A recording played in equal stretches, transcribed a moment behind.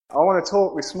I want to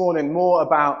talk this morning more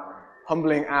about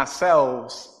humbling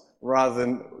ourselves rather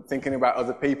than thinking about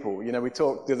other people. You know, we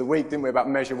talked the other week, didn't we, about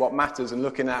measure what matters and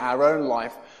looking at our own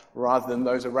life rather than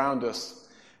those around us.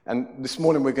 And this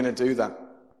morning we're going to do that.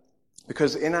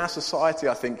 Because in our society,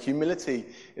 I think humility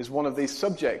is one of these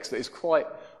subjects that is quite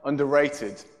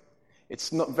underrated.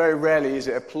 It's not very rarely is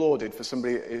it applauded for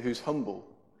somebody who's humble.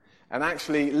 And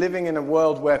actually living in a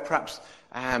world where perhaps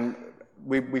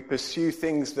we pursue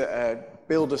things that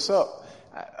build us up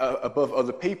above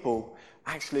other people,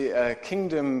 actually a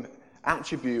kingdom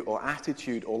attribute or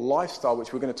attitude or lifestyle,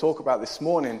 which we're going to talk about this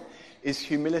morning, is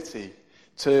humility.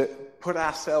 To put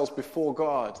ourselves before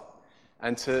God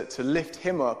and to lift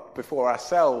him up before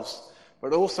ourselves,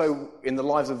 but also in the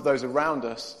lives of those around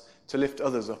us, to lift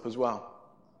others up as well.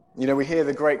 You know, we hear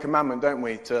the great commandment, don't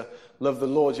we, to love the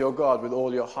Lord your God with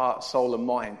all your heart, soul and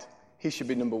mind. He should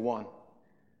be number one.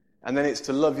 And then it's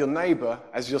to love your neighbour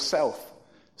as yourself.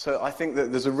 So I think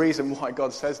that there's a reason why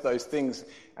God says those things,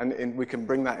 and we can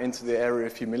bring that into the area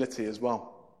of humility as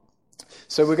well.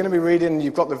 So we're going to be reading,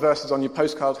 you've got the verses on your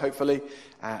postcard hopefully,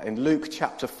 in Luke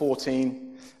chapter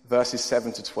 14, verses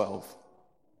 7 to 12.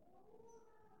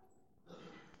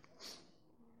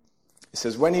 It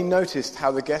says, when he noticed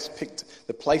how the guests picked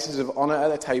the places of honor at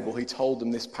the table, he told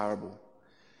them this parable.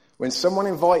 When someone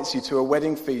invites you to a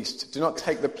wedding feast, do not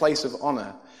take the place of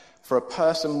honor, for a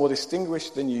person more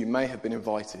distinguished than you may have been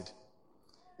invited.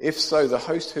 If so, the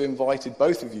host who invited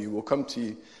both of you will come to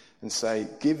you and say,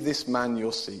 give this man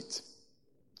your seat.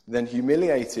 Then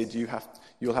humiliated,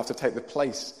 you'll have to take the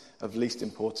place of least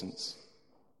importance.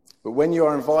 But when you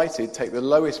are invited, take the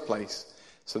lowest place,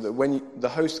 so that when the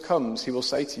host comes, he will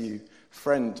say to you,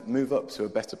 friend, move up to a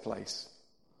better place.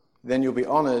 Then you'll be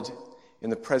honored in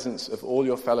the presence of all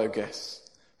your fellow guests.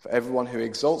 For everyone who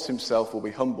exalts himself will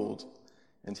be humbled,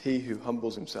 and he who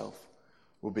humbles himself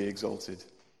will be exalted.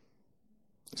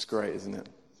 It's great, isn't it?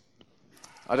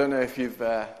 I don't know if you've...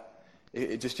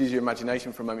 just use your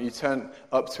imagination for a moment. You turn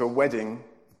up to a wedding,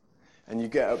 and you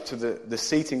get up to the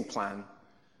seating plan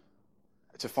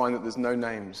to find that there's no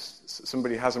names.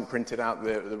 Somebody hasn't printed out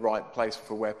the right place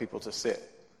for where people to sit.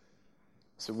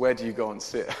 So where do you go and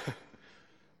sit?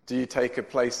 Do you take a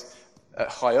place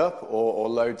high up or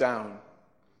low down?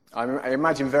 I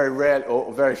imagine very rare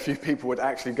or very few people would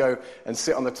actually go and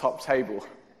sit on the top table,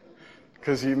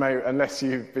 because you may, unless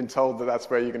you've been told that that's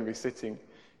where you're going to be sitting,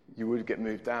 you would get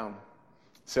moved down.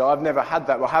 So I've never had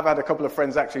that. Well, I have had a couple of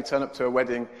friends actually turn up to a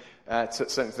wedding,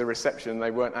 to the reception, and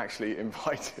they weren't actually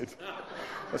invited.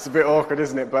 That's a bit awkward,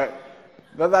 isn't it? But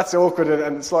that's awkward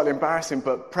and slightly embarrassing,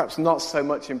 but perhaps not so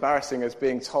much embarrassing as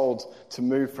being told to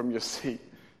move from your seat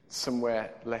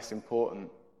somewhere less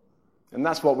important. And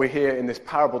that's what we hear in this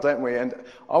parable, don't we? And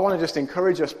I want to just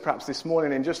encourage us perhaps this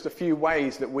morning in just a few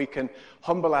ways that we can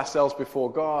humble ourselves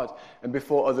before God and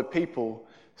before other people.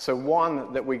 So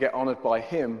one, that we get honored by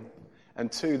him, and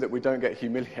two, that we don't get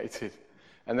humiliated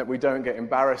and that we don't get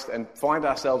embarrassed and find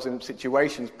ourselves in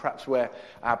situations perhaps where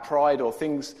our pride or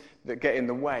things that get in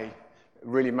the way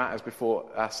really matters before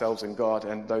ourselves and God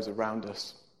and those around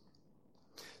us.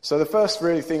 So the first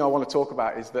really thing I want to talk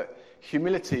about is that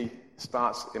humility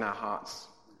starts in our hearts.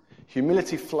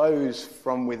 Humility flows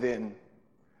from within.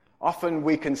 Often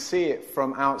we can see it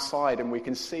from outside, and we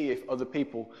can see if other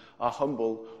people are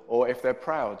humble or if they're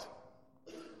proud.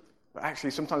 But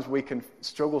actually, sometimes we can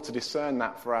struggle to discern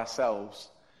that for ourselves.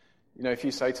 You know, if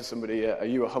you say to somebody, are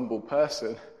you a humble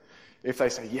person? If they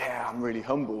say, yeah, I'm really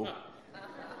humble,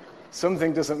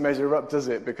 something doesn't measure up, does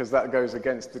it? Because that goes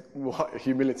against what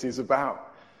humility is about.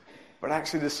 But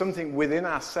actually, there's something within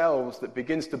ourselves that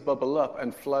begins to bubble up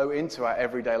and flow into our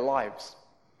everyday lives.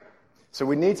 So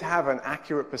we need to have an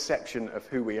accurate perception of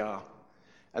who we are.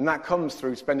 And that comes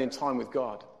through spending time with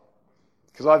God.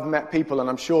 Because I've met people, and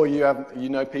I'm sure you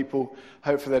know people,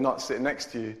 hopefully they're not sitting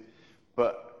next to you,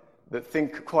 but that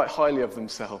think quite highly of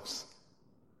themselves.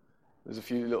 There's a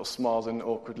few little smiles and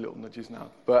awkward little nudges now.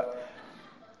 But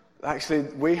actually,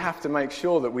 we have to make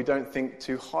sure that we don't think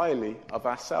too highly of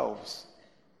ourselves.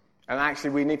 And actually,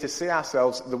 we need to see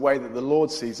ourselves the way that the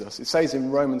Lord sees us. It says in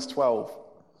Romans 12,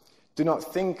 do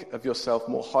not think of yourself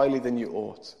more highly than you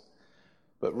ought,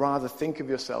 but rather think of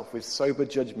yourself with sober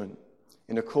judgment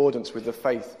in accordance with the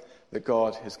faith that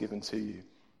God has given to you.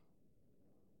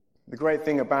 The great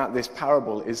thing about this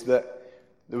parable is that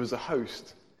there was a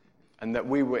host and that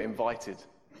we were invited.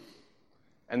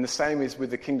 And the same is with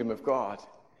the kingdom of God.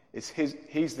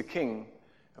 He's the king,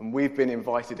 and we've been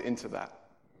invited into that.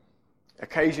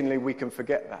 Occasionally we can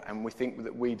forget that, and we think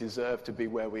that we deserve to be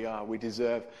where we are. We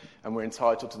deserve and we're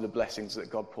entitled to the blessings that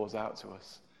God pours out to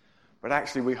us. But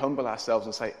actually we humble ourselves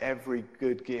and say every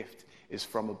good gift is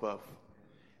from above.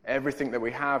 Everything that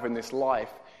we have in this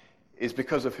life is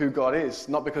because of who God is,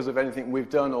 not because of anything we've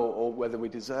done or whether we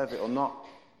deserve it or not.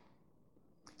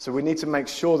 So we need to make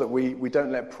sure that we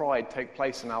don't let pride take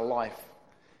place in our life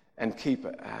and keep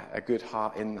a good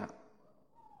heart in that.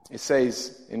 It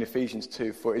says in Ephesians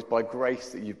 2, "For it is by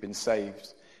grace that you've been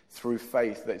saved through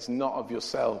faith, that it's not of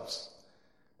yourselves,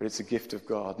 but it's a gift of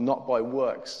God, not by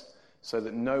works, so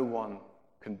that no one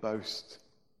can boast."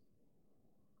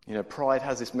 Pride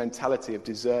has this mentality of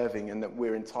deserving and that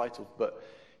we're entitled, but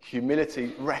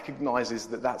humility recognizes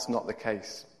that that's not the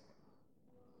case.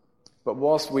 But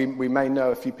whilst we may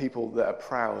know a few people that are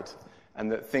proud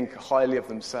and that think highly of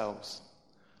themselves,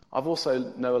 I've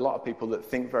also know a lot of people that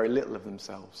think very little of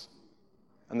themselves,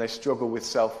 and they struggle with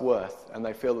self-worth, and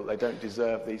they feel that they don't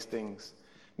deserve these things.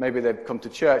 Maybe they've come to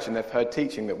church and they've heard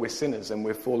teaching that we're sinners and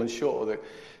we've fallen short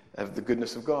of the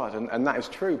goodness of God, and that is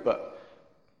true, but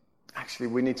actually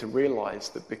we need to realize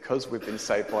that because we've been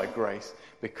saved by grace,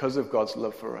 because of God's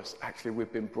love for us, actually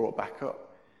we've been brought back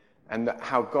up, and that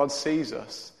how God sees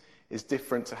us is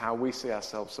different to how we see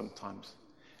ourselves sometimes.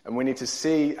 And we need to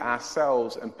see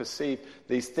ourselves and perceive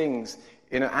these things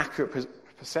in an accurate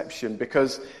perception,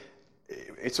 because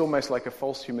it's almost like a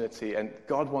false humility, and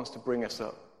God wants to bring us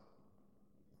up.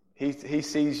 He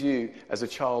sees you as a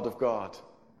child of God,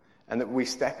 and that we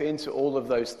step into all of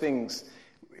those things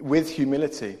with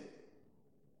humility.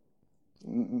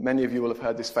 Many of you will have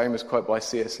heard this famous quote by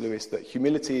C.S. Lewis, that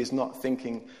humility is not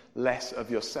thinking less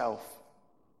of yourself.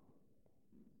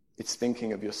 It's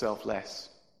thinking of yourself less.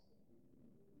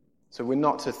 So we're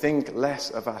not to think less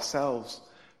of ourselves,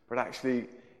 but actually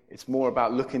it's more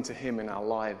about looking to him in our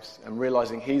lives and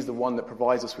realizing he's the one that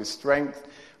provides us with strength,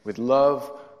 with love,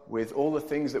 with all the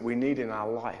things that we need in our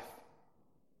life,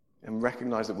 and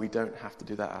recognize that we don't have to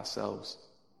do that ourselves.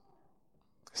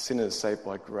 Sinners saved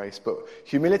by grace. But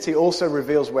humility also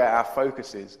reveals where our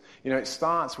focus is. It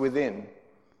starts within,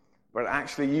 but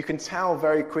actually you can tell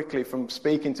very quickly from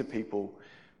speaking to people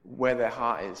where their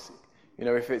heart is.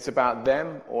 If it's about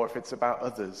them or if it's about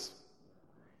others.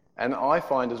 And I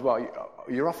find as well,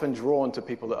 you're often drawn to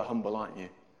people that are humble, aren't you?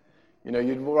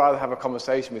 You'd rather have a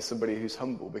conversation with somebody who's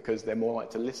humble because they're more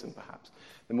like to listen, perhaps.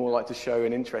 They're more like to show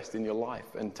an interest in your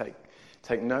life and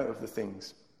take note of the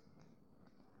things.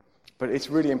 But it's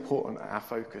really important, our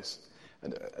focus.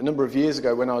 And a number of years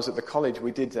ago when I was at the college,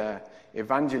 we did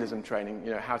evangelism training,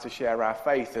 how to share our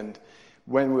faith. And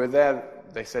when we were there,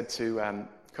 they said to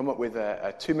come up with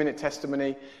a 2-minute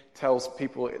testimony, tells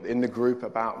people in the group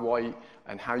about why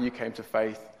and how you came to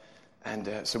faith.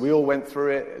 And so we all went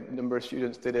through it, a number of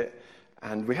students did it,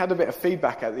 and we had a bit of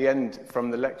feedback at the end from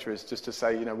the lecturers just to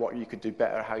say, what you could do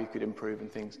better, how you could improve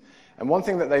and things. And one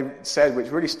thing that they said, which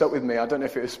really stuck with me, I don't know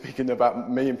if it was speaking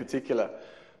about me in particular,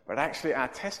 but actually our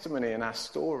testimony and our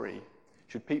story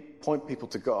should point people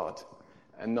to God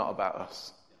and not about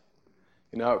us.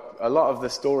 A lot of the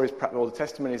stories or the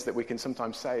testimonies that we can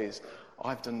sometimes say is,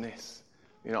 I've done this,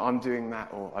 I'm doing that,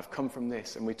 or I've come from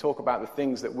this, and we talk about the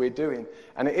things that we're doing.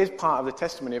 And it is part of the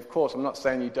testimony, of course. I'm not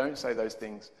saying you don't say those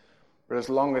things, but as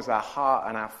long as our heart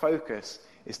and our focus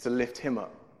is to lift him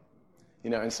up,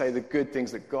 and say the good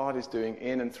things that God is doing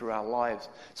in and through our lives.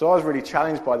 So I was really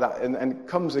challenged by that, and it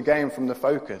comes again from the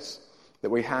focus that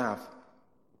we have.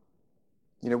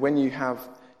 When you have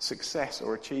success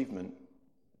or achievement,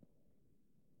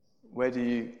 where do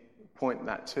you point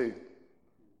that to?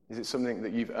 Is it something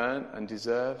that you've earned and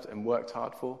deserved and worked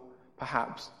hard for?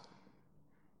 Perhaps.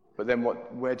 But then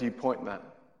where do you point that?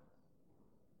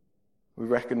 We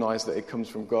recognize that it comes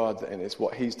from God and it's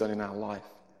what he's done in our life.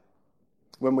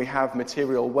 When we have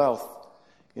material wealth,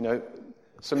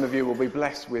 some of you will be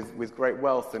blessed with great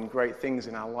wealth and great things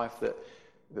in our life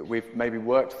that we've maybe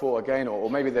worked for again, or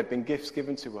maybe they've been gifts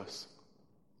given to us.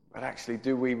 But actually,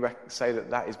 do we say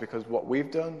that is because what we've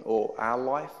done or our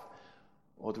life?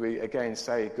 Or do we again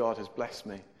say, God has blessed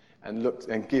me, and look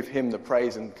and give him the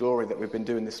praise and glory that we've been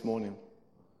doing this morning?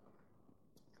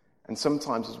 And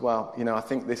sometimes as well, I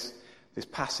think this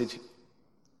passage,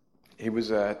 he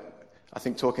was,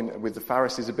 talking with the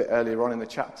Pharisees a bit earlier on in the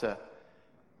chapter.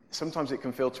 Sometimes it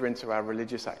can filter into our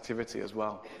religious activity as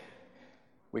well.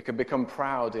 We can become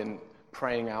proud in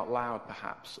praying out loud,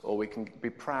 perhaps, or we can be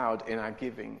proud in our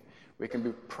giving. We can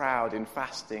be proud in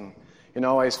fasting. I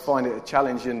always find it a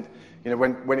challenge, and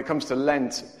when it comes to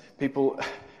Lent, people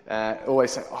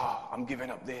always say, I'm giving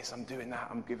up this, I'm doing that,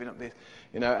 I'm giving up this,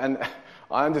 and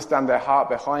I understand their heart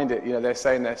behind it. They're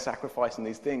saying they're sacrificing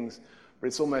these things, but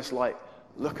it's almost like,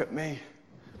 look at me,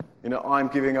 I'm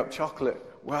giving up chocolate,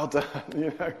 well done,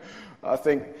 I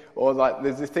think, or like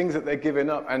there's the things that they're giving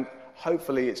up, and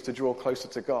hopefully it's to draw closer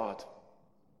to God.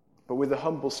 But with a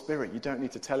humble spirit, you don't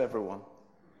need to tell everyone.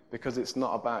 because it's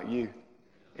not about you.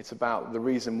 It's about the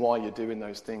reason why you're doing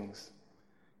those things.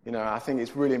 You know, I think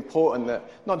it's really important that,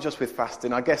 not just with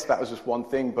fasting, I guess that was just one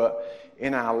thing, but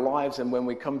in our lives and when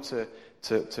we come to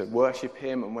worship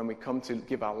him and when we come to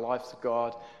give our lives to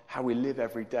God, how we live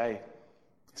every day,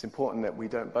 it's important that we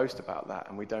don't boast about that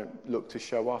and we don't look to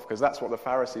show off, because that's what the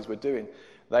Pharisees were doing.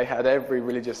 They had every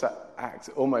religious act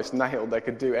almost nailed. They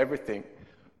could do everything,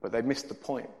 but they missed the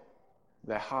point.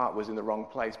 Their heart was in the wrong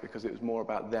place because it was more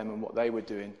about them and what they were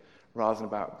doing rather than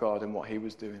about God and what he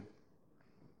was doing.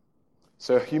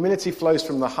 So humility flows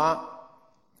from the heart,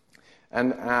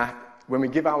 and when we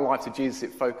give our life to Jesus,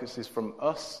 it focuses from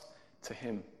us to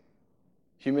him.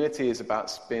 Humility is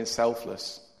about being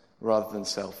selfless rather than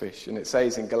selfish. And it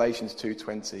says in Galatians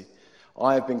 2:20,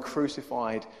 I have been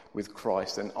crucified with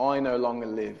Christ, and I no longer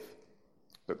live,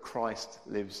 but Christ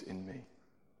lives in me.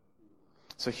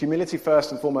 So humility,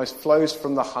 first and foremost, flows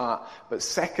from the heart. But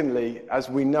secondly, as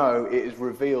we know, it is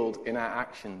revealed in our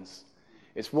actions.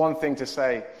 It's one thing to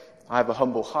say, I have a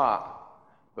humble heart,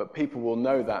 but people will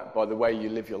know that by the way you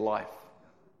live your life.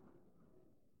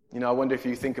 You know, I wonder if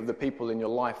you think of the people in your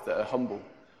life that are humble,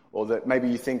 or that maybe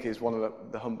you think is one of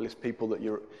the humblest people that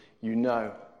you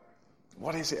know.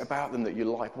 What is it about them that you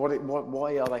like?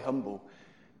 Why are they humble?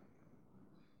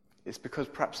 It's because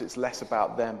perhaps it's less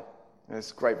about them. And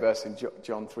there's a great verse in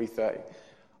John 3:30.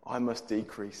 I must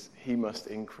decrease, he must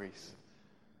increase.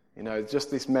 You know,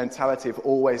 just this mentality of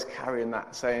always carrying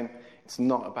that, saying, it's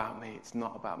not about me, it's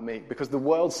not about me. Because the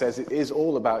world says it is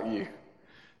all about you.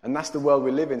 And that's the world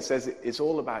we live in, says it's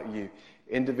all about you.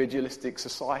 Individualistic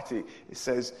society, it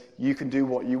says you can do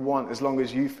what you want as long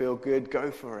as you feel good,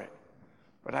 go for it.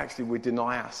 But actually we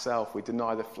deny ourselves, we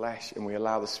deny the flesh, and we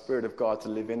allow the Spirit of God to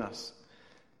live in us.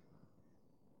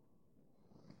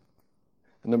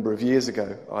 A number of years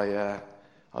ago, I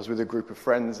was with a group of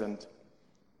friends, and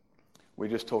we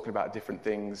were just talking about different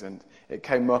things, and it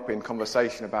came up in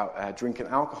conversation about drinking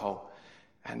alcohol.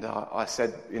 And I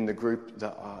said in the group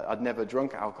that I'd never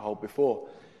drunk alcohol before.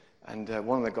 And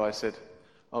one of the guys said,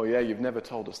 oh yeah, you've never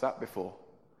told us that before.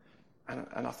 And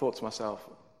I thought to myself,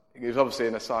 it was obviously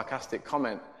in a sarcastic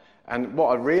comment. And what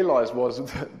I realised was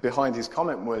behind his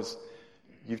comment was,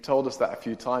 you've told us that a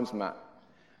few times, Matt.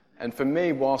 And for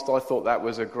me, whilst I thought that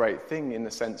was a great thing in the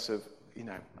sense of, you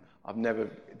know, I've never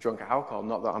drunk alcohol,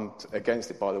 not that I'm against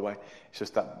it, by the way. It's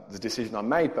just that the decision I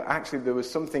made. But actually there was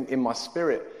something in my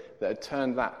spirit that had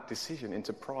turned that decision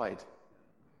into pride.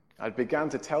 I began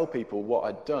to tell people what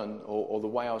I'd done or the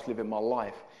way I was living my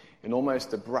life in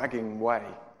almost a bragging way.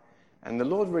 And the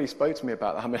Lord really spoke to me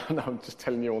about that. I mean, I know I'm just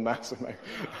telling you all now, so maybe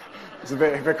it's a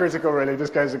bit hypocritical, really. It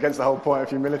just goes against the whole point of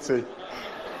humility.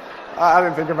 I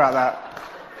didn't think about that.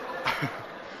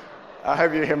 I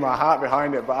hope you hear my heart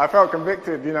behind it, but I felt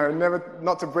convicted, you know,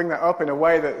 not to bring that up in a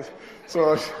way that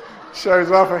sort of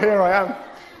shows off, and here I am.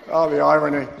 Oh, the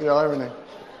irony.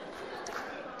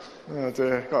 Oh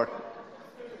dear God.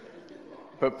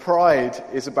 But pride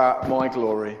is about my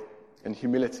glory, and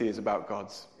humility is about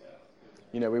God's.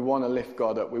 You know, we want to lift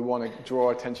God up. We want to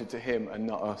draw attention to him and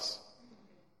not us.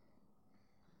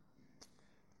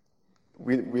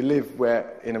 We live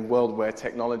in a world where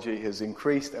technology has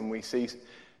increased, and we see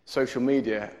social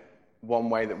media one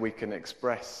way that we can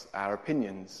express our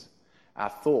opinions, our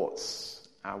thoughts,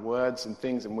 our words and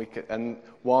things. And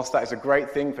whilst that is a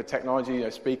great thing for technology, you know,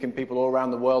 speaking to people all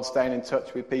around the world, staying in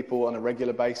touch with people on a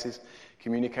regular basis,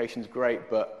 communication's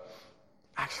great. But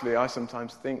actually, I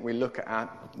sometimes think we look at our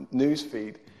news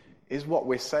feed, is what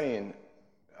we're saying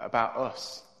about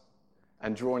us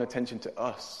and drawing attention to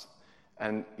us.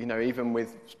 And, you know, even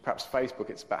with perhaps Facebook,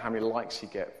 it's about how many likes you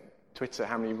get. Twitter,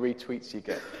 how many retweets you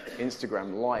get.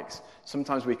 Instagram, likes.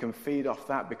 Sometimes we can feed off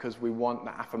that because we want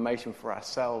that affirmation for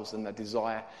ourselves and the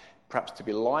desire perhaps to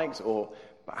be liked.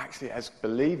 But actually, as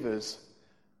believers,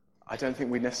 I don't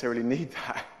think we necessarily need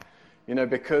that. You know,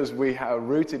 because we are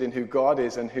rooted in who God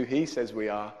is and who he says we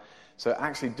are. So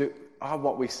actually, are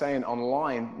what we're saying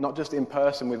online, not just in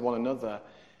person with one another,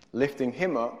 lifting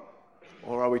him up,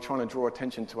 or are we trying to draw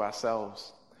attention to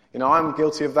ourselves? You know, I'm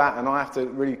guilty of that, and I have to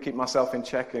really keep myself in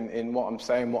check in what I'm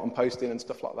saying, what I'm posting and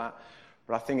stuff like that.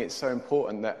 But I think it's so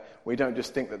important that we don't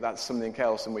just think that that's something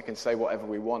else and we can say whatever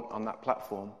we want on that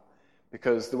platform.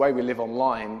 Because the way we live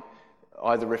online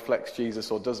either reflects Jesus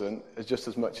or doesn't, just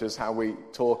as much as how we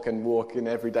talk and walk in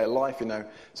everyday life. You know,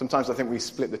 sometimes I think we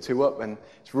split the two up, and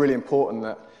it's really important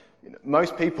that, you know,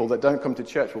 most people that don't come to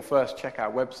church will first check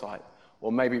our website,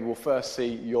 or maybe will first see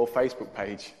your Facebook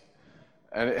page.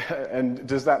 And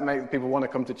does that make people want to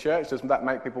come to church? Does that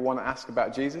make people want to ask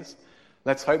about Jesus?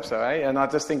 Let's hope so, eh? And I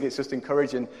just think it's just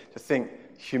encouraging to think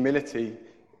humility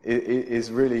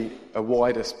is really a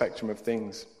wider spectrum of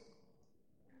things.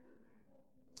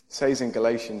 says in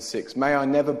Galatians 6, "May I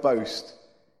never boast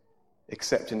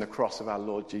except in the cross of our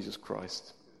Lord Jesus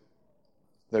Christ,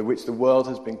 through which the world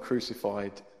has been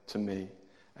crucified to me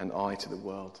and I to the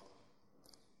world."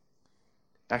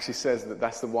 It actually says that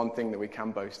that's the one thing that we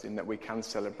can boast in, that we can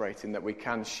celebrate in, that we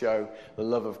can show the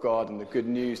love of God and the good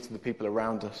news to the people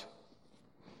around us.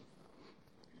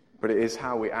 But it is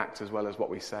how we act as well as what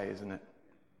we say, isn't it?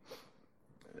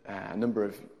 A number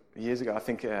of years ago, I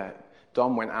think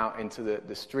Dom went out into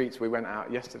the streets. We went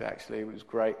out yesterday, actually. It was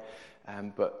great.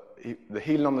 But the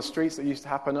healing on the streets that used to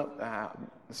happen up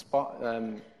the spot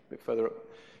a bit further up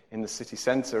in the city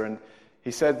centre, and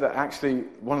he said that actually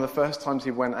one of the first times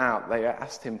he went out, they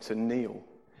asked him to kneel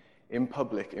in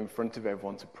public in front of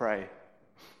everyone to pray.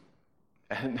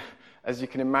 And as you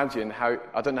can imagine,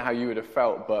 I don't know how you would have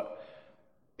felt, but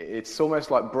it's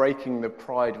almost like breaking the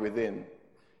pride within.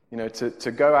 You know,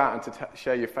 to go out and to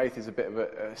share your faith is a bit of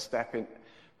a step in,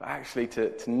 but actually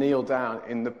to kneel down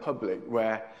in the public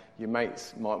where your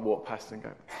mates might walk past and go,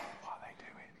 "What are they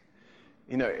doing?"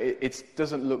 You know, it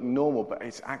doesn't look normal, but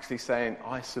it's actually saying,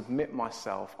 I submit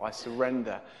myself, I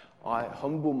surrender, I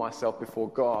humble myself before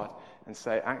God and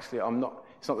say, actually,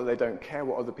 it's not that they don't care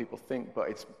what other people think, but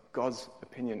it's God's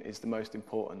opinion is the most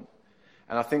important.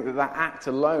 And I think that act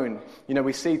alone, you know,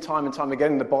 we see time and time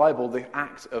again in the Bible, the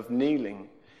act of kneeling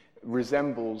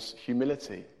resembles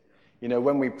humility. You know,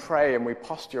 when we pray and we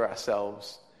posture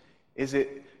ourselves, is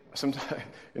it sometimes,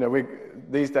 you know,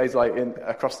 these days, like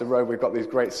across the road, we've got these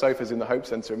great sofas in the Hope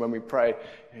Centre, and when we pray,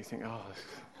 you think, oh.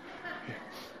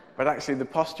 But actually, the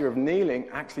posture of kneeling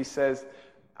actually says,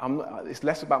 it's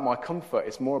less about my comfort,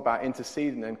 it's more about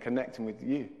interceding and connecting with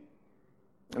you.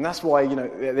 And that's why, you know,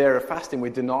 there of fasting, we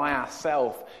deny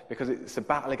ourselves because it's a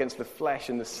battle against the flesh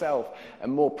and the self,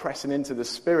 and more pressing into the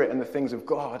Spirit and the things of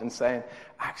God and saying,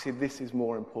 actually, this is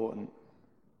more important.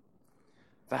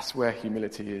 That's where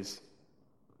humility is.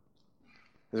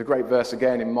 There's a great verse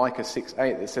again in Micah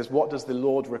 6:8 that says, "What does the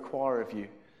Lord require of you?"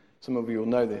 Some of you will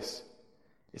know this.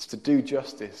 It's to do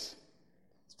justice,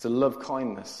 it's to love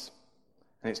kindness,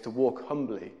 and it's to walk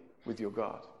humbly with your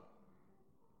God.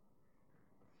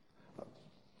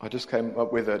 I just came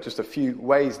up with just a few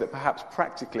ways that perhaps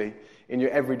practically in your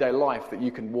everyday life that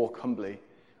you can walk humbly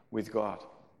with God.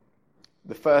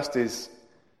 The first is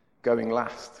going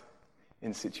last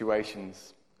in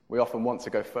situations. We often want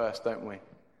to go first, don't we?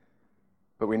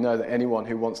 But we know that anyone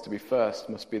who wants to be first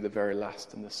must be the very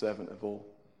last and the servant of all.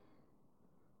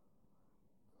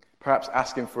 Perhaps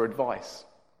asking for advice.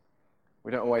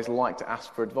 We don't always like to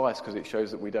ask for advice because it shows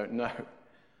that we don't know.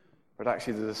 But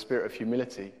actually there's a spirit of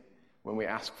humility when we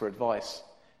ask for advice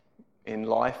in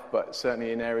life, but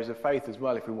certainly in areas of faith as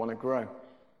well if we want to grow.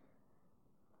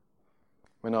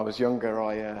 When I was younger,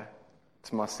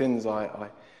 to my sins, I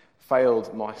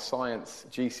failed my science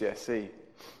GCSE.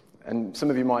 And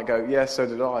some of you might go, yeah, so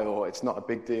did I, or it's not a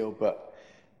big deal, but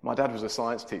my dad was a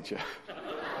science teacher.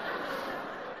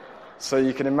 So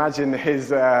you can imagine his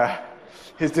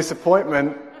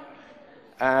disappointment.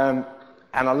 And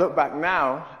I look back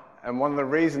now, and one of the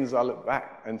reasons I look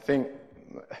back and think,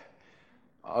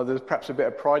 there's perhaps a bit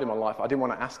of pride in my life. I didn't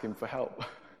want to ask him for help.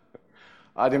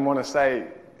 I didn't want to say,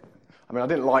 I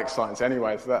didn't like science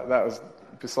anyway, so that was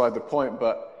beside the point,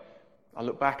 but I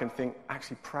look back and think,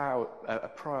 actually, a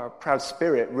proud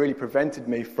spirit really prevented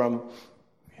me from,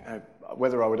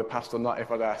 whether I would have passed or not if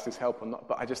I'd asked his help or not.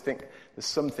 But I just think there's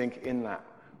something in that.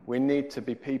 We need to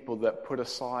be people that put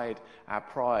aside our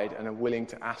pride and are willing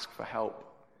to ask for help.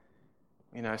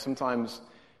 Sometimes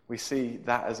we see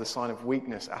that as a sign of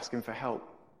weakness, asking for help.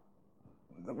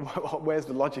 Where's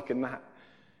the logic in that?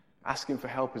 Asking for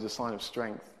help is a sign of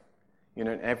strength, in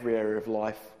every area of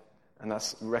life, and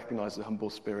that's recognized as a humble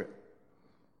spirit.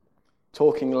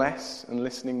 Talking less and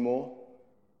listening more.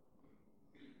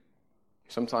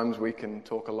 Sometimes we can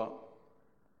talk a lot,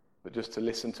 but just to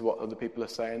listen to what other people are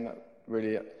saying, that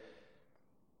really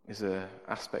is an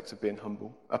aspect of being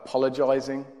humble.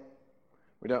 Apologizing.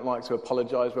 We don't like to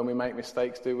apologize when we make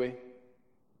mistakes, do we?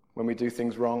 When we do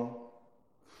things wrong.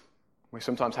 We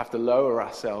sometimes have to lower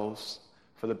ourselves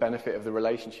for the benefit of the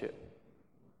relationship.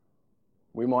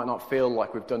 We might not feel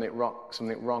like we've done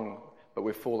something wrong, but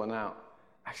we've fallen out.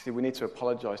 Actually, we need to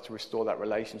apologize to restore that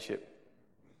relationship.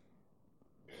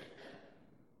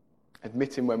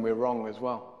 Admitting when we're wrong as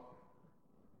well.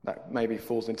 That maybe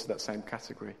falls into that same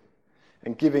category.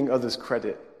 And giving others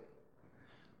credit.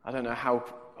 I don't know how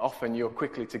often you're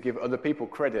quickly to give other people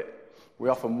credit. We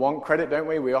often want credit, don't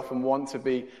we? We often want to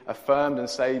be affirmed and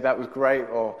say that was great,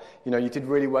 or, you did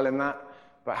really well in that.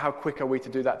 But how quick are we to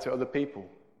do that to other people?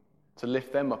 To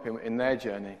lift them up in their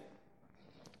journey?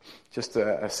 Just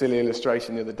a silly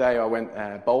illustration. The other day I went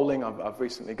bowling. I've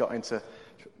recently got into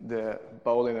the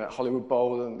bowling at Hollywood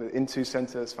Bowl and the Into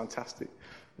Centre. It's fantastic.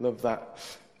 Love that.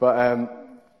 But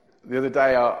the other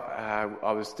day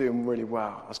I was doing really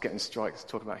well. I was getting strikes,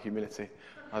 talking about humility.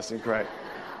 I was doing great.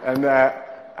 And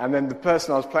then the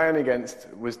person I was playing against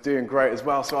was doing great as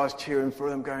well. So I was cheering for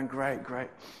them, going, great, great.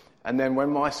 And then when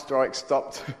my strike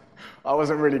stopped, I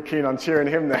wasn't really keen on cheering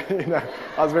him then.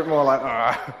 I was a bit more like,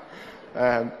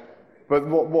 but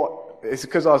it's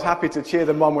because I was happy to cheer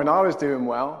them on when I was doing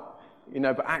well,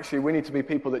 but actually we need to be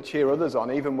people that cheer others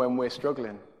on even when we're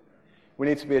struggling. We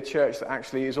need to be a church that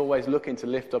actually is always looking to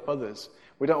lift up others.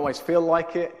 We don't always feel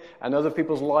like it, and other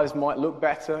people's lives might look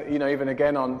better. Even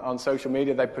again on social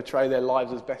media, they portray their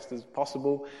lives as best as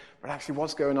possible. But actually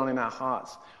what's going on in our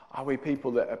hearts? Are we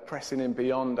people that are pressing in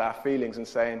beyond our feelings and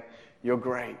saying, you're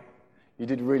great, you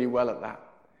did really well at that?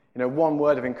 One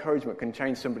word of encouragement can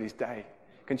change somebody's day,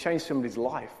 can change somebody's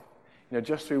life,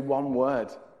 just through one word.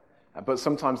 But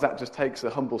sometimes that just takes a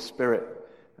humble spirit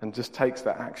and just takes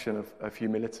that action of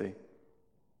humility.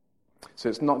 So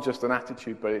it's not just an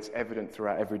attitude, but it's evident through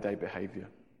our everyday behavior,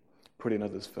 putting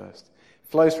others first. It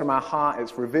flows from our heart,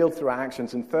 it's revealed through our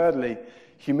actions. And thirdly,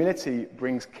 humility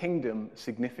brings kingdom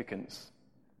significance.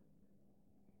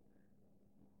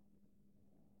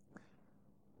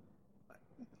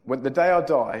 When the day I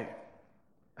die,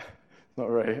 not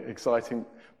a very exciting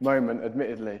moment,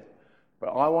 admittedly, but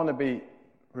I want to be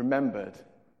remembered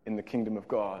in the kingdom of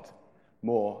God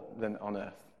more than on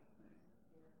earth.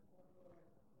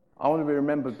 I want to be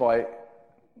remembered by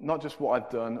not just what I've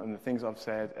done and the things I've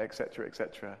said, etc.,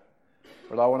 etc.,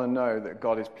 but I want to know that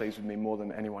God is pleased with me more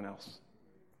than anyone else.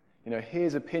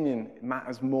 His opinion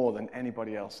matters more than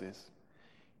anybody else's.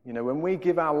 When we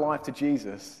give our life to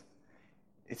Jesus,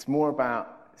 it's more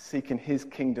about seeking his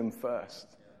kingdom first.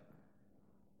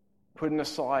 Putting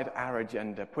aside our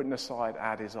agenda, putting aside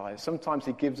our desires. Sometimes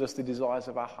he gives us the desires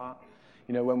of our heart,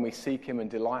 when we seek him and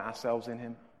delight ourselves in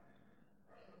him.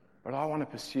 But I want to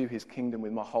pursue his kingdom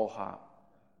with my whole heart.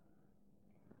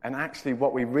 And actually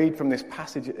what we read from this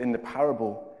passage in the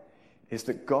parable is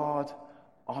that God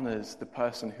honors the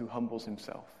person who humbles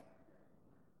himself.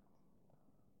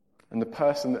 And the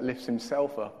person that lifts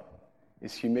himself up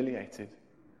is humiliated.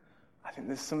 I think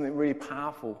there's something really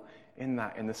powerful in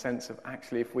that, in the sense of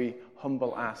actually if we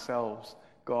humble ourselves,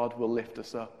 God will lift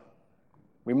us up.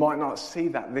 We might not see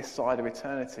that this side of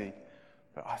eternity,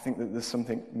 but I think that there's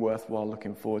something worthwhile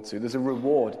looking forward to. There's a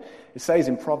reward. It says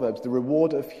in Proverbs, the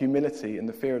reward of humility and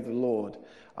the fear of the Lord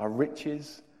are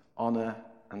riches, honor,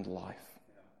 and life.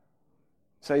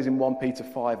 It says in 1 Peter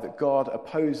 5 that God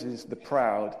opposes the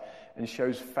proud and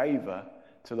shows favor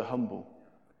to the humble.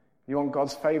 You want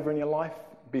God's favor in your life?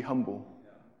 Be humble.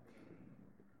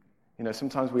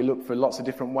 Sometimes we look for lots of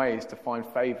different ways to find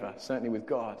favor, certainly with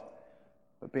God.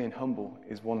 But being humble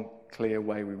is one clear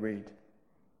way we read.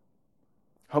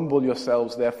 Humble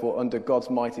yourselves, therefore, under God's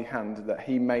mighty hand, that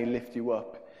he may lift you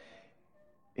up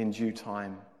in due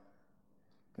time.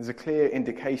 There's a clear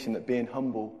indication that being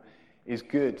humble is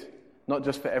good, not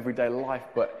just for everyday life,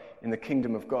 but in the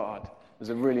kingdom of God. There's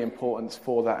a really importance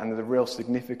for that, and there's a real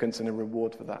significance and a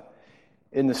reward for that.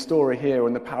 In the story here, or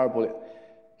in the parable,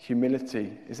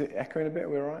 humility, is it echoing a bit? Are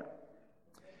we all right?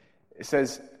 It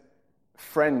says,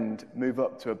 friend, move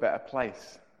up to a better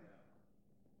place.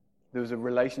 There was a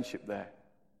relationship there.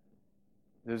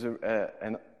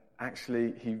 And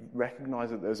actually, he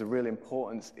recognized that there was a real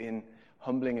importance in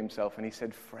humbling himself, and he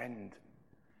said, friend.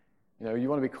 You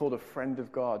want to be called a friend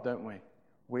of God, don't we?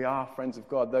 We are friends of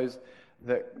God, those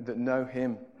that know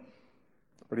him.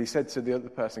 But he said to the other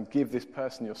person, give this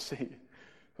person your seat.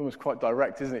 It's almost quite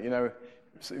direct, isn't it?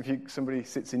 If somebody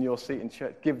sits in your seat in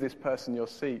church, give this person your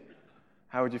seat.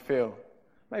 How would you feel?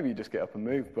 Maybe you just get up and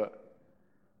move, but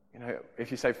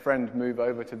if you say, friend, move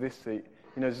over to this seat,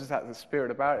 there's just that spirit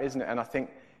about it, isn't it? And I think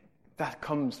that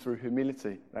comes through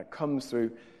humility. That comes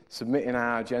through submitting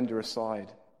our agenda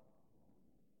aside.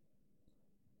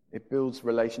 It builds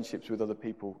relationships with other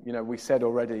people. We said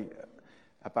already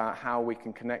about how we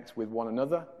can connect with one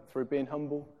another through being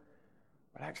humble,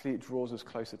 but actually it draws us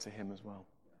closer to him as well.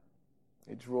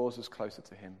 It draws us closer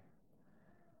to him.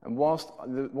 And whilst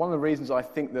one of the reasons I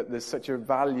think that there's such a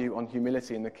value on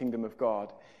humility in the kingdom of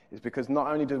God is because not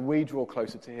only do we draw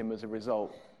closer to him as a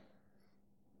result,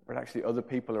 but actually other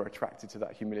people are attracted to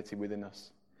that humility within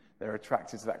us. They're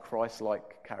attracted to that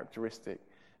Christ-like characteristic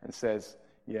and says,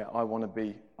 yeah, I want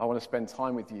to spend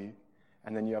time with you,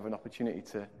 and then you have an opportunity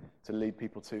to lead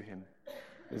people to him.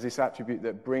 There's this attribute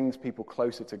that brings people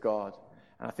closer to God.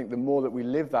 And I think the more that we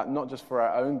live that, not just for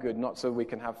our own good, not so we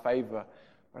can have favor,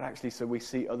 but actually so we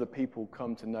see other people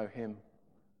come to know him.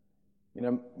 You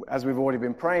know, as we've already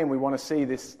been praying, we want to see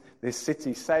this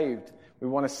city saved. We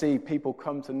want to see people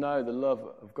come to know the love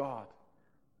of God.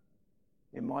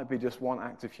 It might be just one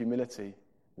act of humility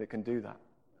that can do that.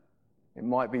 It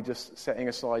might be just setting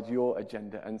aside your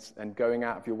agenda and going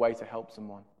out of your way to help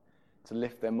someone, to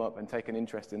lift them up and take an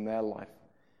interest in their life.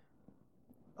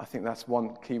 I think that's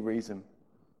one key reason.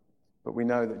 But we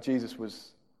know that Jesus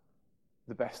was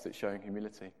the best at showing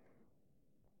humility,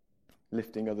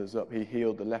 lifting others up. He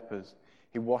healed the lepers.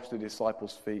 He washed the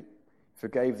disciples' feet,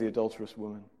 forgave the adulterous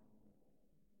woman.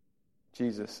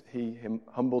 Jesus, he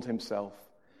humbled himself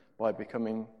by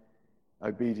becoming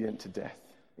obedient to death,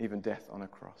 even death on a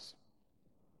cross.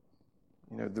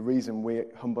 You know, the reason we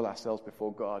humble ourselves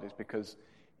before God is because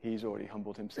he's already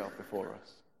humbled himself before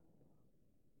us.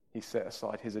 He set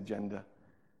aside his agenda.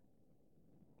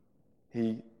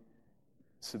 He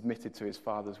submitted to his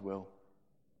Father's will.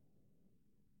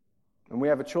 And we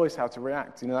have a choice how to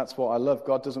react. You know, that's what I love.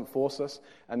 God doesn't force us.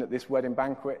 And at this wedding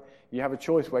banquet, you have a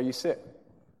choice where you sit.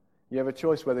 You have a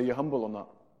choice whether you're humble or not.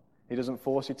 He doesn't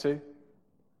force you to.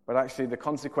 But actually, the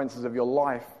consequences of your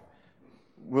life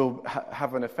will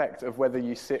have an effect of whether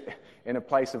you sit in a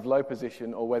place of low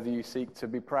position or whether you seek to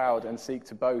be proud and seek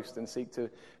to boast and seek to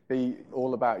be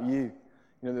all about you.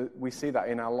 You know, we see that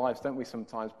in our lives, don't we,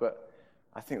 sometimes? But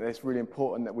I think that it's really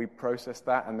important that we process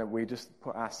that and that we just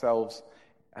put ourselves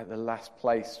at the last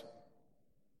place.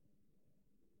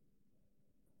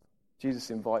 Jesus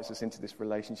invites us into this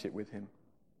relationship with him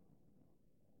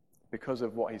because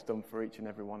of what he's done for each and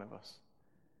every one of us,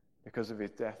 because of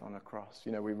his death on a cross.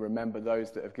 You know, we remember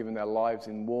those that have given their lives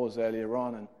in wars earlier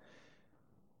on,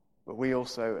 but we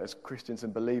also, as Christians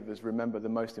and believers, remember the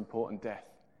most important death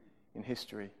in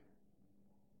history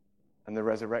and the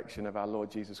resurrection of our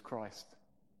Lord Jesus Christ.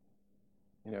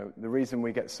 You know, the reason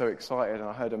we get so excited, and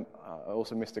I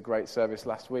also missed a great service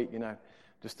last week, you know,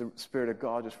 just the Spirit of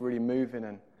God just really moving,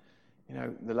 and, you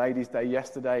know, the Ladies' Day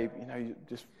yesterday, you know,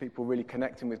 just people really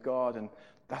connecting with God, and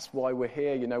that's why we're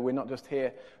here. You know, we're not just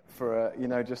here for, you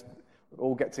know, just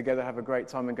all get together, have a great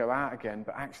time and go out again,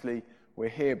 but actually we're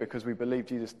here because we believe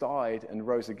Jesus died and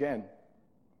rose again.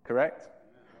 Correct?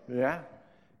 Yeah?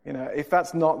 You know, if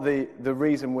that's not the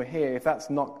reason we're here, if that's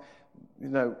not, you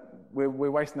know,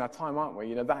 we're wasting our time, aren't we?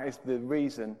 You know, that is the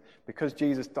reason. Because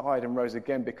Jesus died and rose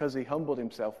again, because he humbled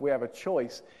himself, we have a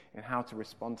choice in how to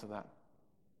respond to that.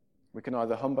 We can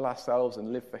either humble ourselves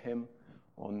and live for him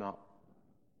or not.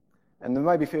 And there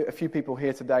may be a few people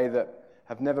here today that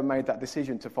have never made that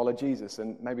decision to follow Jesus,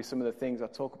 and maybe some of the things I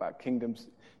talk about, kingdom's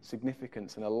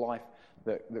significance and a life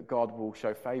that God will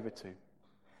show favor to.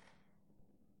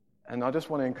 And I just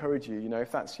want to encourage you, you know,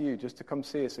 if that's you, just to come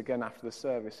see us again after the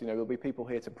service. You know, there'll be people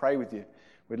here to pray with you.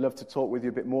 We'd love to talk with you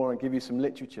a bit more and give you some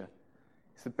literature.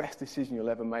 It's the best decision you'll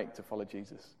ever make to follow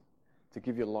Jesus, to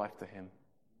give your life to him.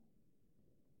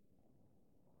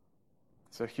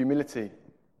 So humility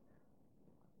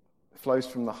flows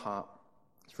from the heart.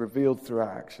 It's revealed through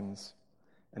our actions,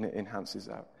 and it enhances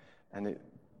out, and it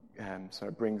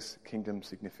brings kingdom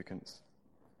significance.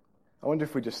 I wonder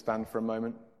if we just stand for a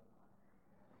moment.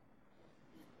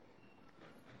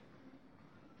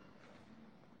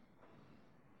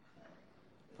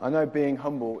 I know being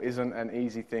humble isn't an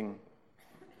easy thing.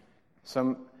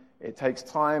 It takes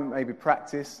time, maybe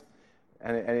practice,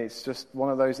 and it's just one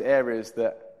of those areas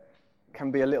that can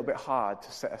be a little bit hard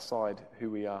to set aside who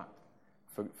we are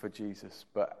for Jesus.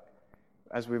 But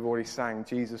as we've already sang,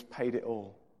 Jesus paid it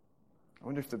all. I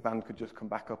wonder if the band could just come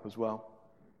back up as well.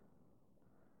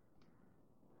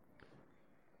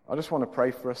 I just want to pray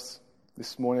for us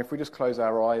this morning. If we just close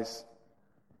our eyes.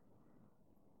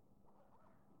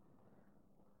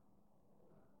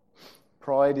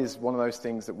 Pride is one of those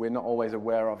things that we're not always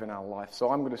aware of in our life.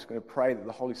 So I'm just going to pray that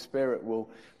the Holy Spirit will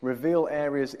reveal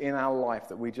areas in our life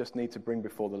that we just need to bring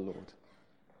before the Lord.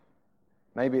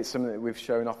 Maybe it's something that we've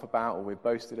shown off about or we've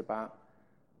boasted about.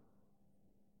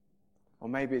 Or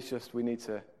maybe it's just we need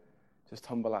to just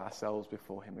humble ourselves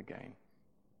before him again.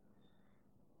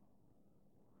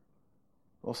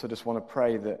 Also just want to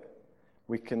pray that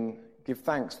we can give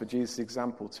thanks for Jesus'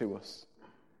 example to us,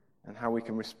 and how we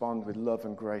can respond with love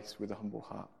and grace with a humble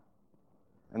heart.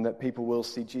 And that people will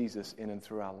see Jesus in and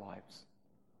through our lives.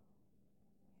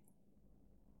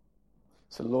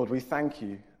 So Lord, we thank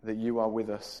you that you are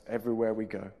with us everywhere we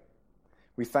go.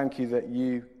 We thank you that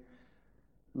you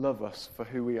love us for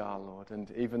who we are, Lord.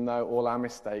 And even though all our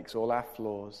mistakes, all our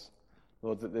flaws,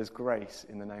 Lord, that there's grace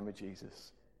in the name of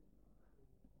Jesus.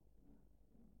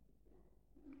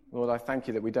 Lord, I thank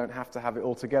you that we don't have to have it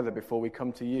all together before we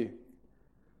come to you.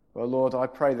 Well, Lord, I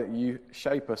pray that you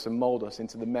shape us and mold us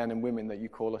into the men and women that you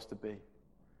call us to be.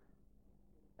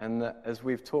 And that as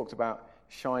we've talked about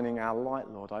shining our light,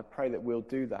 Lord, I pray that we'll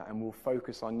do that and we'll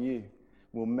focus on you.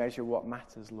 We'll measure what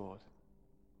matters, Lord.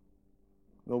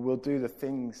 Lord, we'll do the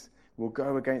things, we'll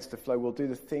go against the flow, we'll do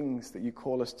the things that you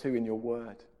call us to in your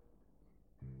word.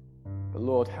 But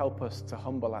Lord, help us to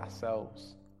humble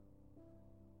ourselves.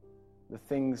 The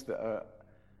things that are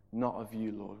not of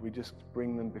you, Lord, we just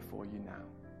bring them before you now.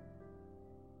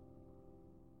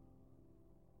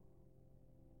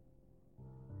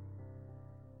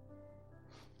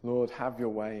 Lord, have your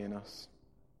way in us.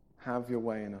 Have your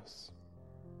way in us.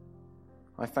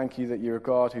 I thank you that you're a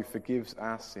God who forgives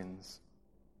our sins.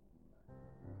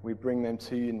 We bring them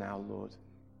to you now, Lord.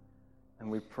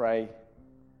 And we pray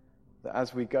that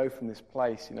as we go from this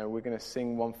place, we're going to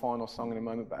sing one final song in a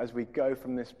moment, but as we go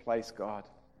from this place, God,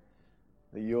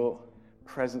 that your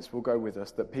presence will go with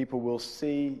us, that people will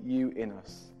see you in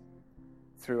us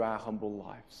through our humble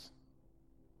lives,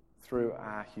 through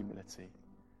our humility,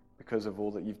 because of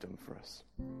all that you've done for us.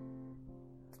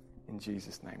 In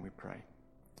Jesus' name we pray.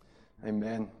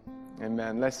 Amen.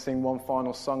 Amen. Let's sing one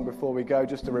final song before we go.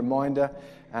 Just a reminder,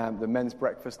 the men's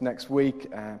breakfast next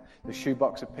week, the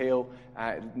shoebox appeal,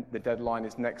 the deadline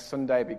is next Sunday.